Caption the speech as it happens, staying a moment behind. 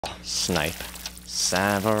Snape.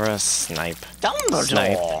 Severus Snape.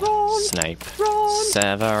 Dumbledore. Snape. Ron.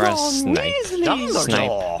 Severus Ron Snape. Weasley. Snape.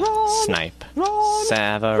 Ron. Snape. Ron.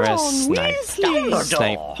 Severus Ron Snape. Weasley.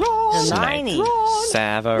 Snape. Ron. Snape. Ron.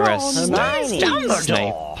 Severus Ron Snape. Weasley.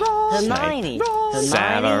 Snape. Hermione.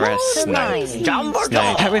 Severus Snape.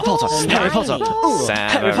 Dumbledore. Harry Potter. Harry Potter.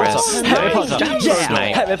 Harry Potter. Harry Potter.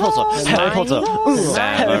 Snape. Harry Potter. Harry Potter.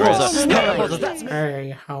 Harry Potter. Harry Potter.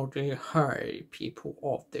 Hey, howdy, hey, people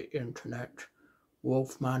of the internet.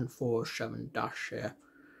 Wolfman47 here.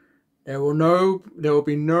 There will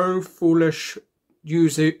be no foolish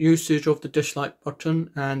usage of the dislike button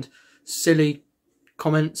and silly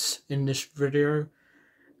comments in this video.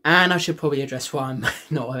 And I should probably address why I'm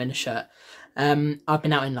not wearing a shirt. I've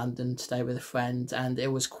been out in London today with a friend, and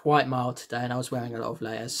it was quite mild today, and I was wearing a lot of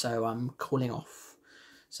layers, so I'm cooling off.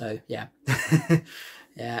 So yeah.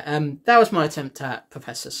 Yeah, that was my attempt at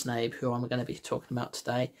Professor Snape, who I'm going to be talking about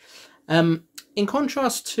today. In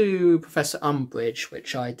contrast to Professor Umbridge,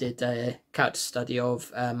 which I did a character study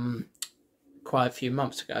of quite a few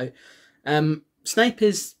months ago, Snape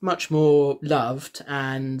is much more loved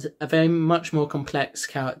and a very much more complex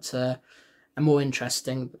character and more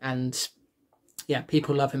interesting, and yeah,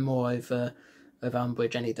 people love him more over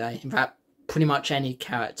Umbridge any day. In fact, pretty much any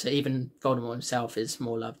character, even Voldemort himself, is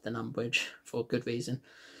more loved than Umbridge for good reason.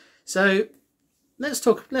 So let's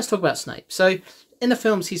talk about Snape. So in the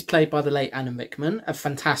films, he's played by the late Alan Rickman, a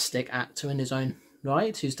fantastic actor in his own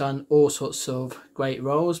right, who's done all sorts of great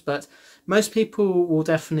roles. But most people will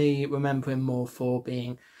definitely remember him more for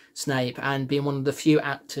being Snape and being one of the few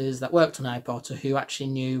actors that worked on Harry Potter who actually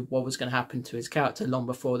knew what was going to happen to his character long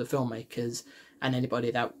before the filmmakers and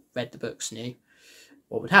anybody that read the books knew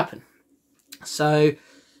what would happen. So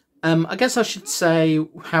I guess I should say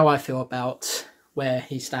how I feel about where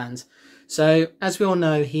he stands. So as we all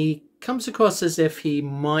know, he comes across as if he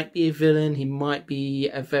might be a villain, he might be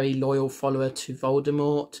a very loyal follower to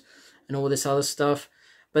Voldemort and all this other stuff.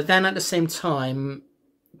 But then at the same time,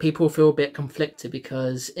 people feel a bit conflicted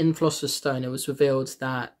because in Philosopher's Stone it was revealed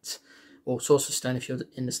that, or Sorcerer's Stone if you're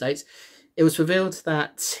in the States, it was revealed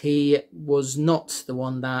that he was not the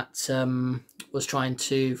one that was trying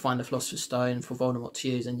to find the Philosopher's Stone for Voldemort to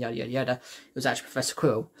use and yada yada yada. It was actually Professor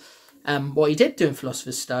Quirrell. What he did do in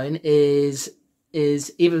Philosopher's Stone is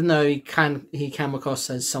even though he came across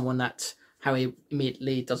as someone that Harry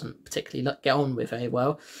immediately doesn't particularly get on with very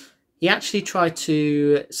well, he actually tried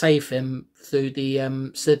to save him through the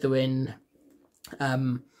Slytherin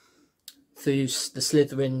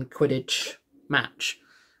Quidditch match.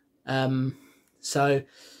 So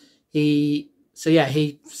he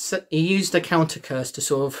used a counter curse to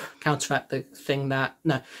sort of counteract the thing that...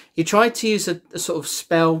 No, he tried to use a sort of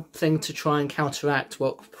spell thing to try and counteract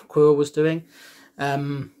what Quirrell was doing.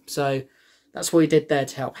 So that's what he did there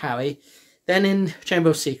to help Harry. Then in Chamber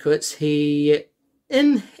of Secrets,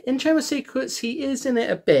 in Chamber of Secrets, he is in it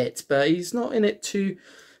a bit, but he's not in it too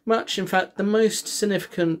much. In fact, the most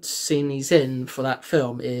significant scene he's in for that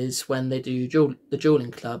film is when they do the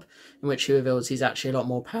dueling club, in which he reveals he's actually a lot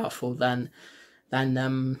more powerful than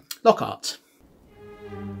Lockhart.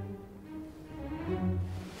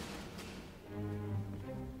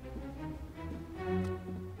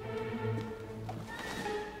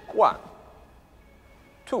 One,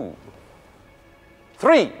 two,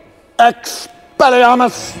 three.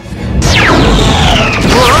 Expelliarmus!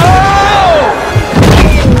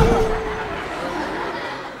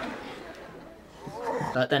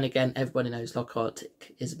 But then again, everybody knows Lockhart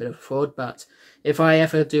is a bit of a fraud, but if I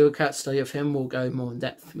ever do a character study of him, we'll go more in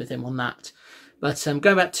depth with him on that. But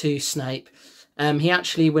going back to Snape, he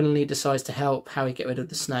actually willingly decides to help Harry get rid of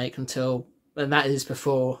the snake and that is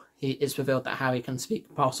before it's revealed that Harry can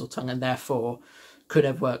speak Parseltongue and therefore could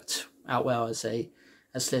have worked out well as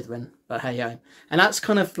Slytherin. But hey yo, and that's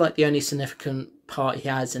kind of like the only significant part he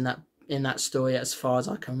has in that story as far as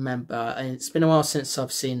I can remember. And it's been a while since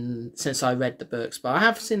I read the books, but I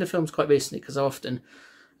have seen the films quite recently because I often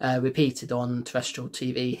repeated on terrestrial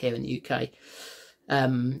TV here in the UK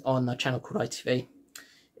on a channel called ITV.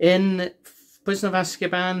 In Prisoner of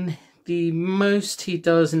Azkaban, the most he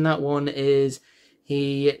does in that one is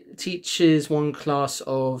he teaches one class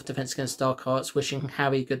of Defense Against Dark Arts, wishing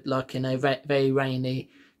Harry good luck in a very rainy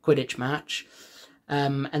Quidditch match,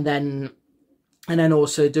 and then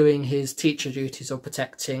also doing his teacher duties of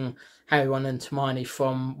protecting Harry, Ron and Hermione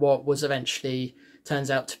from what was eventually turns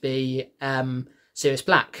out to be Sirius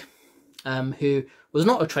Black, who was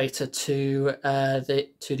not a traitor to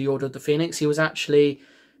the Order of the Phoenix. He was actually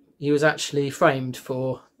framed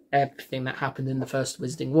for everything that happened in the First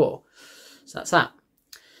Wizarding War. So that's that.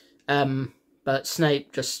 But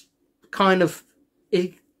Snape just kind of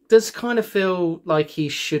does kind of feel like he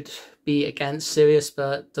should be against Sirius,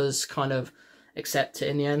 but does kind of accept it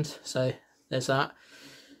in the end. So there's that.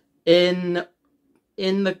 In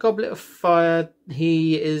the Goblet of Fire,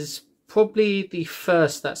 he is probably the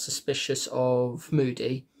first that's suspicious of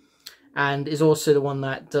Moody, and is also the one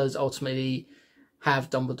that does ultimately have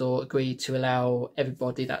Dumbledore agree to allow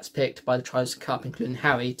everybody that's picked by the Triwizard Cup, including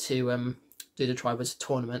Harry, to do the Triwizard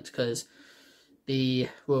Tournament, because the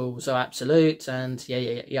rules are absolute, and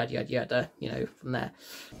yada yada yada, you know, from there.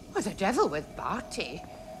 What the devil with Barty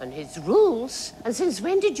and his rules? And since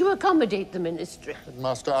when did you accommodate the ministry?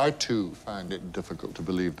 Master, I too find it difficult to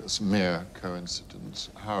believe this mere coincidence.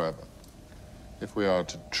 However, if we are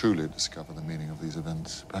to truly discover the meaning of these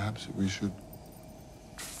events, perhaps we should,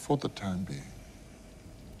 for the time being,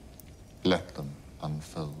 let them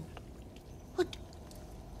unfold. What?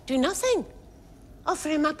 Do nothing? Offer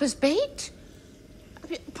him up as bait? I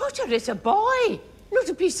mean, Potter is a boy, not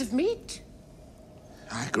a piece of meat.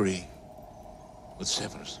 I agree with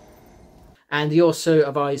Severus. And he also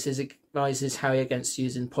advises Harry against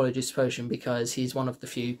using Polyjuice Potion, because he's one of the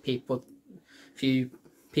few people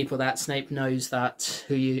that Snape knows that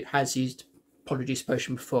has used Polyjuice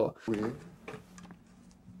Potion before.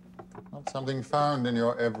 Not something found in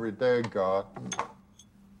your everyday garden.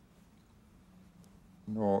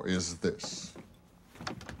 Nor is this.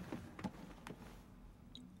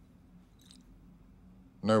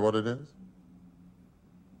 Know what it is?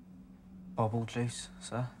 Bubble juice,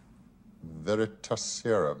 sir.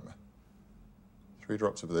 Veritaserum. 3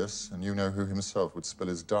 drops of this, and you know who himself would spill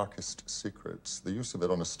his darkest secrets. The use of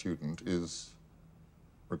it on a student is,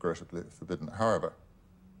 regrettably, forbidden. However,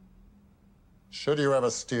 should you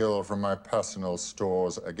ever steal from my personal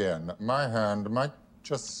stores again, my hand might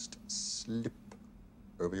just slip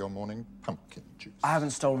over your morning pumpkin juice. I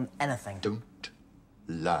haven't stolen anything. Don't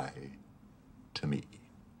lie to me.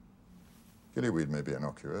 Gillyweed may be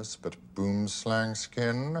innocuous, but boomslang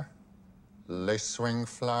skin, lacewing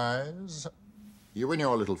flies. You and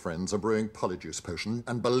your little friends are brewing Polyjuice Potion,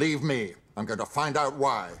 and believe me, I'm going to find out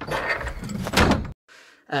why.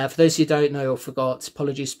 For those who don't know or forgot,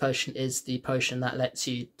 Polyjuice Potion is the potion that lets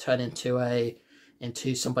you turn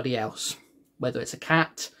into somebody else, whether it's a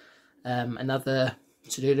cat, another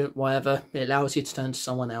student, whatever. It allows you to turn to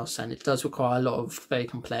someone else, and it does require a lot of very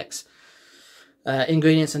complex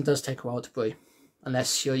ingredients, and does take a while to brew,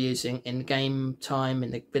 unless you're using in-game time in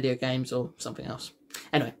the video games or something else.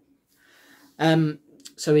 Anyway,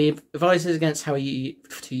 so he advises against how to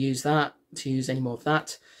use any more of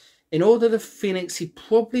that. In Order of the Phoenix, he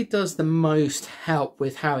probably does the most help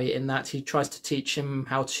with Harry, in that he tries to teach him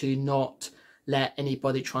how to not let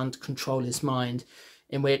anybody try and control his mind,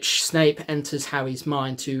 in which Snape enters Harry's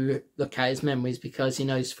mind to look at his memories, because he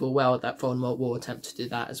knows full well that Voldemort will attempt to do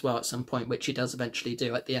that as well at some point, which he does eventually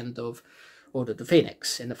do at the end of Order of the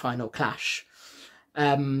Phoenix in the final clash.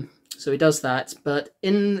 So he does that, but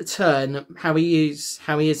in turn, Harry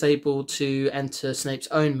is able to enter Snape's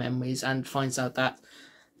own memories, and finds out that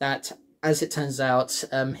as it turns out,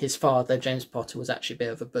 his father, James Potter, was actually a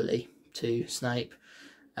bit of a bully to Snape,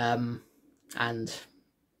 and,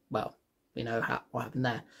 well, we know what happened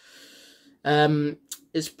there.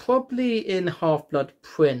 It's probably in Half-Blood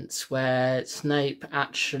Prince where Snape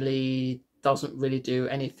actually doesn't really do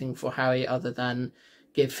anything for Harry other than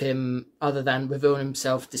reveal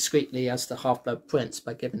himself discreetly as the Half-Blood Prince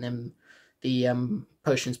by giving him the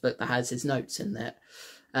potions book that has his notes in it.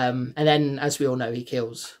 And then, as we all know, he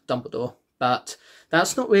kills Dumbledore, but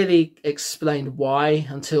that's not really explained why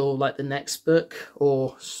until like the next book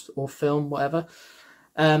or film, whatever.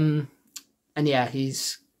 And yeah,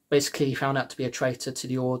 he's basically found out to be a traitor to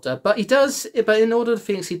the Order. But in Order of the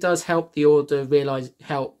Phoenix, he does help the Order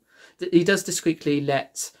he does discreetly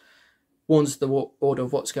warns the Order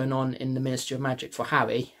of what's going on in the Ministry of Magic for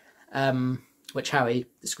Harry, which Harry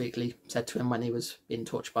discreetly said to him when he was being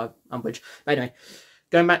tortured by Umbridge. But anyway,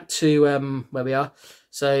 going back to where we are.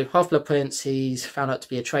 So, Half-Blood Prince, he's found out to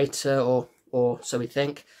be a traitor, or so we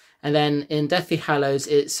think. And then in Deathly Hallows,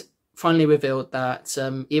 it's finally revealed that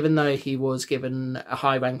even though he was given a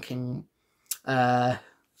high-ranking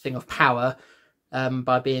thing of power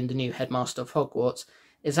by being the new headmaster of Hogwarts,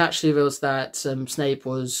 it actually reveals that Snape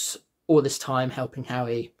was all this time helping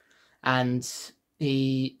Harry, and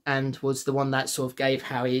was the one that sort of gave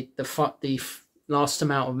Harry the last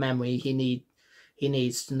amount of memory he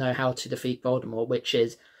needs to know how to defeat Voldemort, which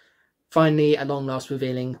is finally at long last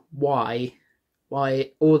revealing why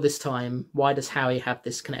all this time, why does Harry have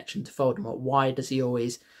this connection to Voldemort? Why does he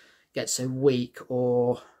always get so weak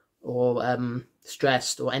or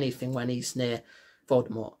stressed or anything when he's near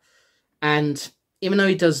Voldemort? And even though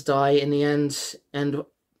he does die in the end, and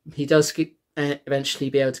he does eventually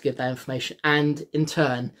be able to give that information, and in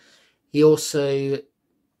turn,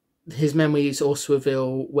 his memories also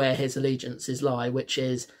reveal where his allegiances lie, which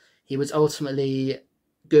is he was ultimately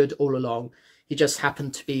good all along. He just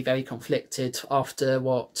happened to be very conflicted after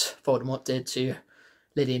what Voldemort did to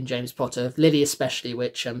Lily and James Potter, Lily especially,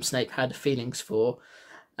 which Snape had feelings for,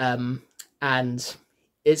 and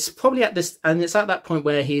it's probably at that point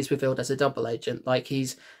where he's revealed as a double agent, like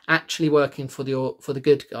he's actually working for the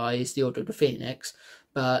good guys, the Order of the Phoenix,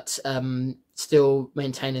 but still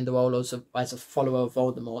maintaining the role as a follower of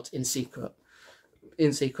Voldemort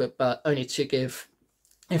in secret, but only to give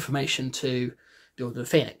information to the Order of the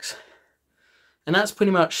Phoenix. And that's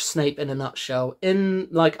pretty much Snape in a nutshell. In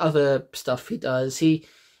like other stuff he does,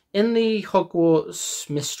 in the Hogwarts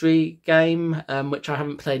mystery game, which I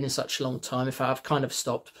haven't played in such a long time. In fact, I've kind of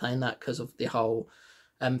stopped playing that because of the whole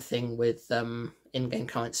thing with in-game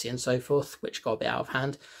currency and so forth, which got a bit out of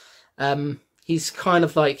hand. He's kind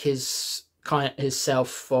of like his self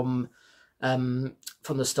from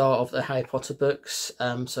the start of the Harry Potter books.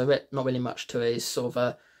 So not really much to it. He's sort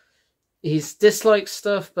of he's dislikes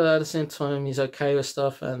stuff, but at the same time he's okay with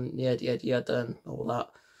stuff, and yada and all that.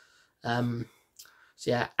 So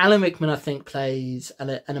yeah, Alan Rickman I think plays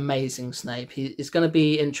an amazing Snape. It's going to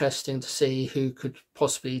be interesting to see who could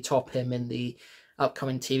possibly top him in the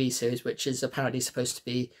upcoming TV series, which is apparently supposed to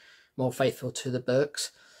be more faithful to the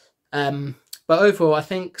books. But overall, I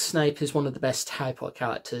think Snape is one of the best Harry Potter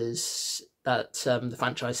characters that the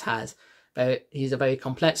franchise has. He's a very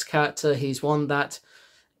complex character. He's one that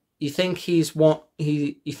you think he's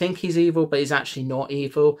evil, but he's actually not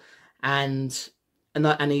evil, and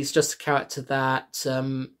he's just a character that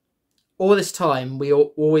all this time we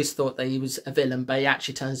always thought that he was a villain, but it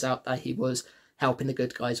actually turns out that he was helping the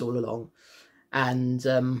good guys all along. And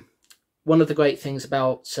one of the great things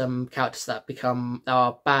about some characters that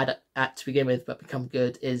are bad to begin with but become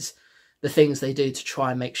good is the things they do to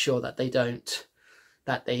try and make sure that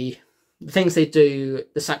the things they do,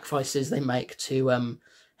 the sacrifices they make to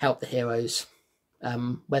help the heroes,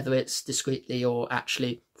 whether it's discreetly or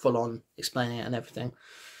actually full on explaining it and everything.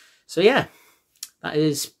 So yeah, that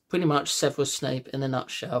is pretty much Severus Snape in a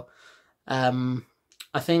nutshell.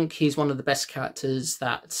 I think he's one of the best characters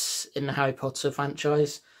that's in the Harry Potter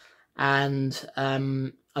franchise, and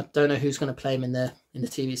I don't know who's going to play him in the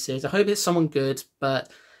TV series. I hope it's someone good, but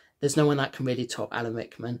there's no one that can really top Alan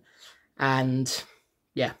Rickman. And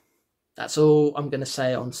yeah, that's all I'm going to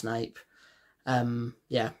say on Snape.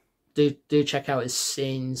 Yeah, do check out his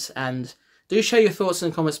scenes, and do share your thoughts in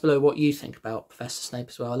the comments below what you think about Professor Snape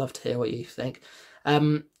as well. I'd love to hear what you think.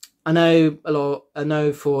 I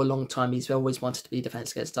know for a long time he's always wanted to be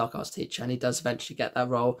Defense Against Dark Arts teacher, and he does eventually get that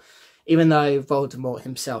role, even though Voldemort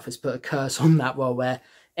himself has put a curse on that role where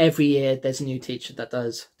every year there's a new teacher that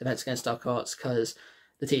does Defense Against Dark Arts because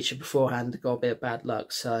the teacher beforehand got a bit of bad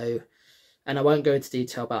luck. So, and I won't go into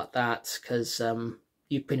detail about that because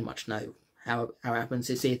you pretty much know how it happens.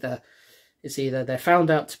 It's either they're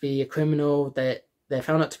found out to be a criminal, they're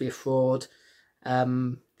found out to be a fraud,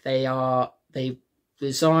 they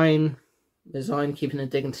resign, keeping their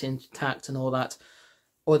dignity intact and all that,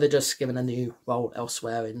 or they're just given a new role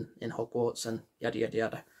elsewhere in Hogwarts and yada yada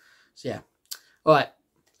yada. So yeah, alright,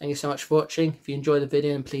 thank you so much for watching. If you enjoyed the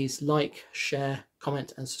video, and please like, share,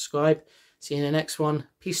 comment and subscribe. See you in the next one.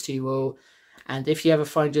 Peace to you all. And if you ever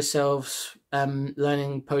find yourselves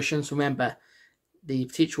learning potions, remember, the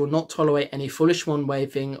teacher will not tolerate any foolish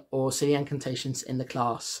wand-waving or silly incantations in the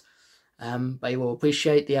class. But he will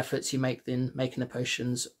appreciate the efforts you make in making the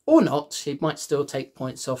potions, or not. He might still take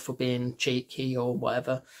points off for being cheeky or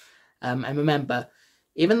whatever. And remember,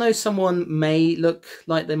 even though someone may look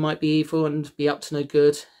like they might be evil and be up to no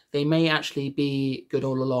good, they may actually be good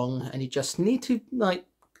all along, and you just need to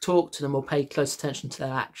talk to them or pay close attention to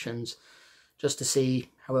their actions just to see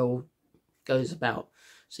how it all goes about.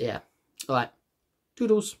 So yeah, alright,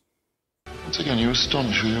 toodles. Once again, you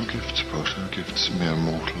astonish with your gifts, Potter. Gifts mere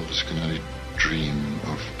mortals can only dream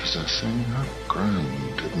of possessing. How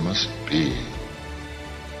grand it must be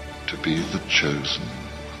to be the chosen.